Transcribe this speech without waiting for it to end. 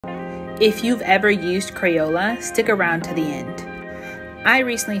If you've ever used Crayola, stick around to the end. I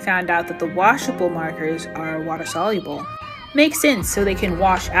recently found out that the washable markers are water soluble. Makes sense, so they can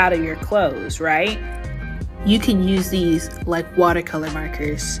wash out of your clothes, right? You can use these like watercolor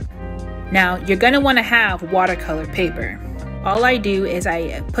markers. Now, you're going to want to have watercolor paper. All I do is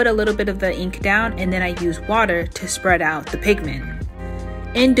I put a little bit of the ink down and then I use water to spread out the pigment.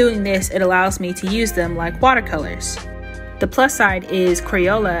 In doing this, it allows me to use them like watercolors. The plus side is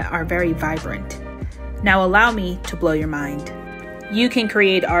Crayola are very vibrant. Now allow me to blow your mind. You can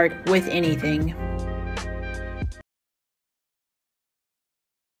create art with anything.